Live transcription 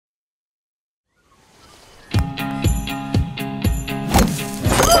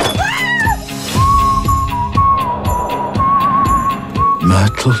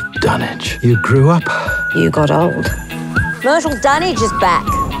little Dunnage. You grew up. You got old. Myrtle Dunnage is back.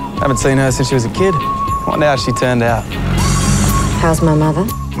 Haven't seen her since she was a kid. Wonder how she turned out. How's my mother?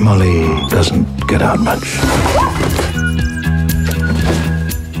 Molly doesn't get out much.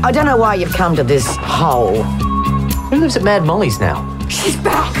 I don't know why you've come to this hole. Who lives at Mad Molly's now? She's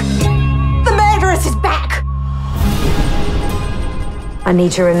back! The murderess is back! I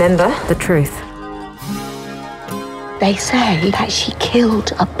need to remember the truth. They say that she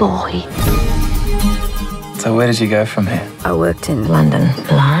killed a boy. So where did you go from here? I worked in London,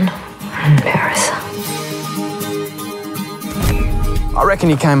 Milan, and Paris. I reckon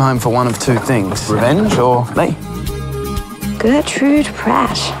you came home for one of two things. Revenge or me. Gertrude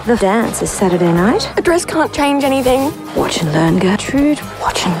Pratt. The dance is Saturday night. A dress can't change anything. Watch and learn, Gertrude.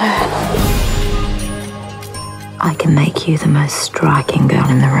 Watch and learn. I can make you the most striking girl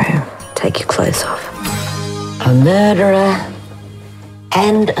in the room. Take your clothes off. A murderer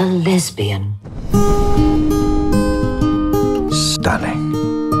and a lesbian. Stunning.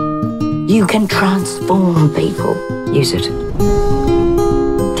 You can transform people. Use it.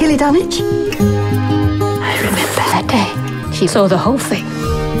 Tilly Dunnage? I remember that day. She saw the whole thing.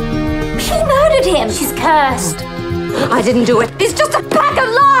 She murdered him. She's cursed. I didn't do it. It's just a pack of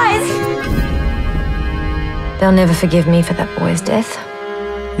lies. They'll never forgive me for that boy's death.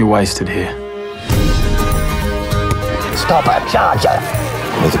 You're wasted here. Stop a charger.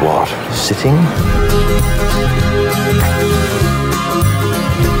 With what? Sitting?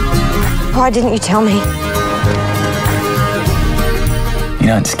 Why didn't you tell me? You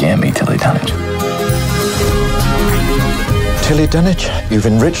don't scare me, Tilly Dunnage. Tilly Dunnage, you've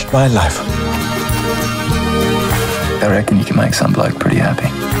enriched my life. I reckon you can make some bloke pretty happy.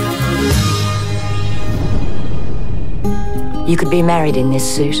 You could be married in this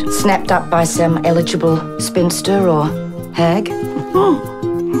suit, snapped up by some eligible spinster or hag.